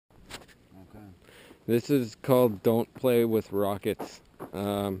This is called Don't Play with Rockets.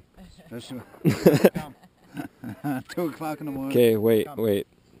 Especially 2 o'clock in the morning. Okay, wait.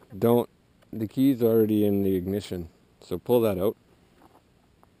 Don't. The key's already in the ignition, so pull that out.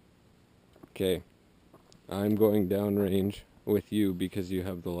 Okay. I'm going downrange with you because you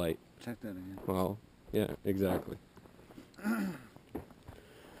have the light. Check that again. Well, yeah, exactly.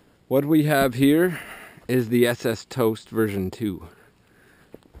 What we have here is the SS Toast version 2.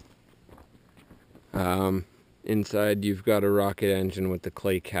 Inside you've got a rocket engine with the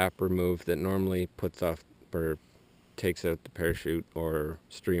clay cap removed that normally puts off or takes out the parachute or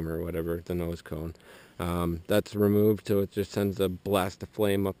streamer or whatever, the nose cone. That's removed, so it just sends a blast of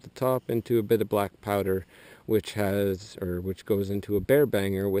flame up the top into a bit of black powder, which goes into a bear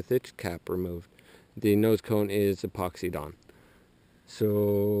banger with its cap removed. The nose cone is epoxied on.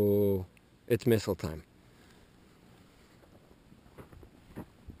 So it's missile time.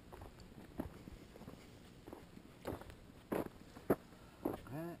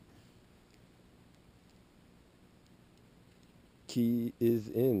 Key is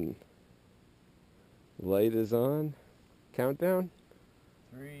in. Light is on. Countdown.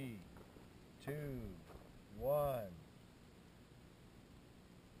 3, 2, 1.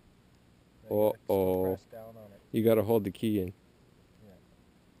 Uh-oh. Press down on it. You gotta hold the key in. Yeah.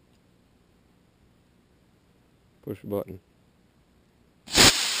 Push the button.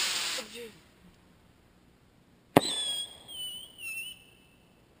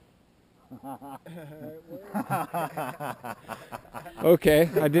 Okay,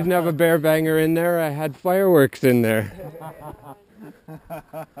 I didn't have a bear banger in there, I had fireworks in there.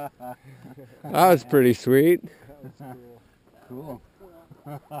 That was pretty sweet. That was Cool.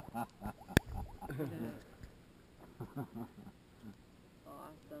 Awesome.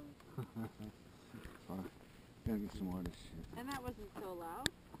 Gotta get some more of this shit. And that wasn't so loud.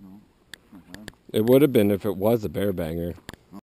 No. It would have been if it was a bear banger.